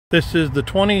This is the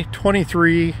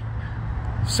 2023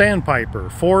 Sandpiper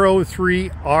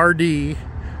 403RD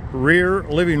rear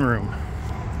living room.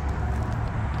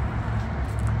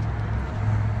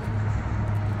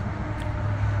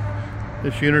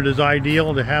 This unit is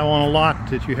ideal to have on a lot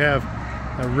that you have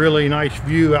a really nice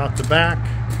view out the back,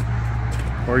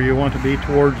 or you want to be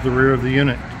towards the rear of the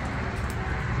unit.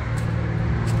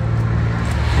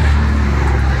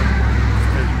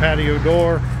 There's a patio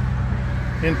door,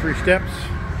 entry steps.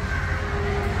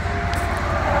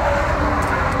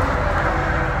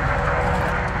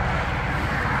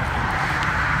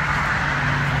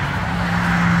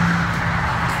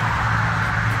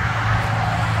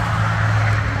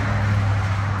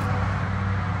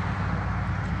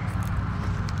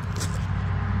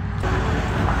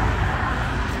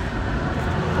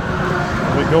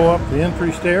 We go up the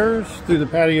entry stairs through the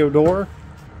patio door.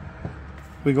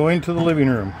 We go into the living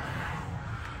room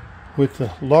with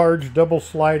the large double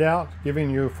slide out, giving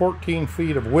you 14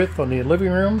 feet of width on the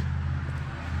living room.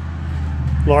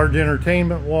 Large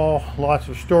entertainment wall, lots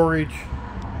of storage,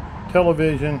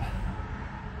 television,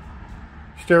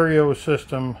 stereo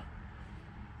system,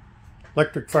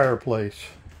 electric fireplace.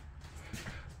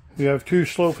 You have two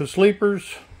sofa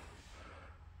sleepers,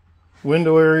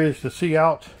 window areas to see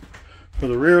out for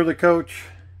the rear of the coach.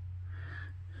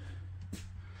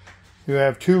 You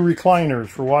have two recliners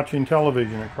for watching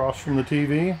television across from the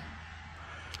TV,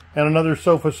 and another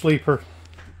sofa sleeper,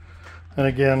 and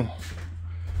again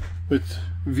with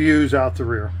views out the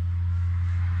rear.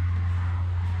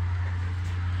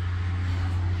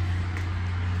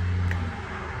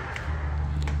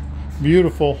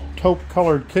 Beautiful taupe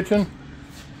colored kitchen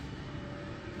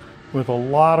with a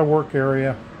lot of work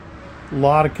area, a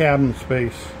lot of cabinet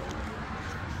space,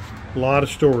 a lot of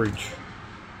storage,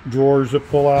 drawers that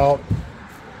pull out.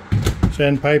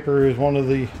 Sandpiper is one of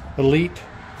the elite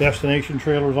destination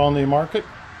trailers on the market.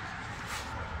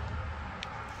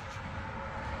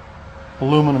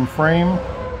 Aluminum frame,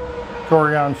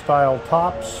 Corian style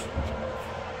tops.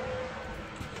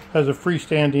 Has a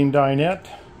freestanding dinette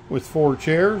with 4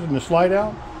 chairs and the slide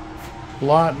out. A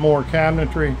lot more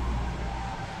cabinetry.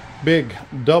 Big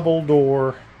double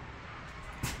door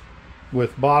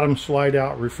with bottom slide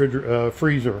out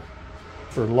freezer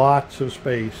for lots of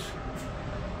space.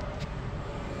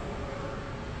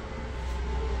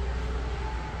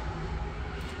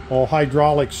 All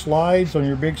hydraulic slides on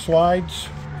your big slides.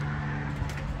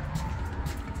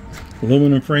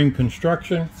 Aluminum frame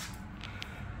construction.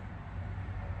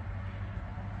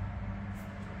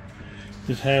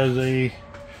 This has a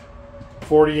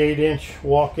 48-inch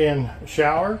walk-in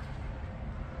shower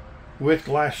with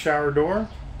glass shower door.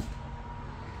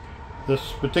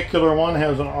 This particular one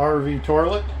has an RV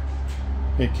toilet.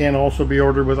 It can also be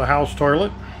ordered with a house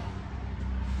toilet,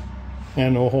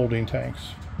 and no holding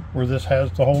tanks, where this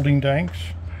has the holding tanks.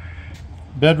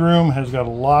 Bedroom has got a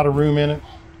lot of room in it.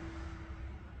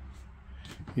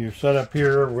 You're set up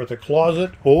here with a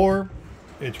closet, or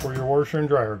it's where your washer and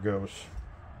dryer goes.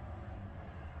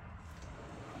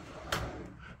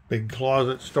 Big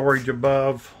closet storage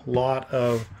above, lot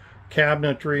of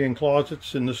cabinetry and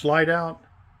closets in the slide out.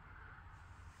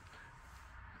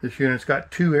 This unit's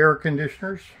got 2 air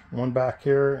conditioners, one back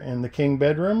here in the king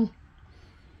bedroom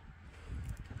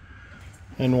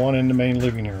and one in the main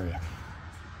living area.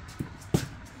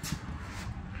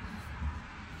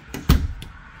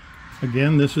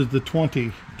 Again, this is the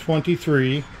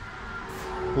 2023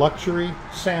 luxury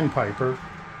Sandpiper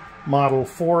model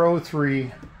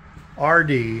 403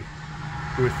 RD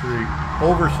with the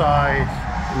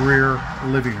oversized rear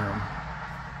living room.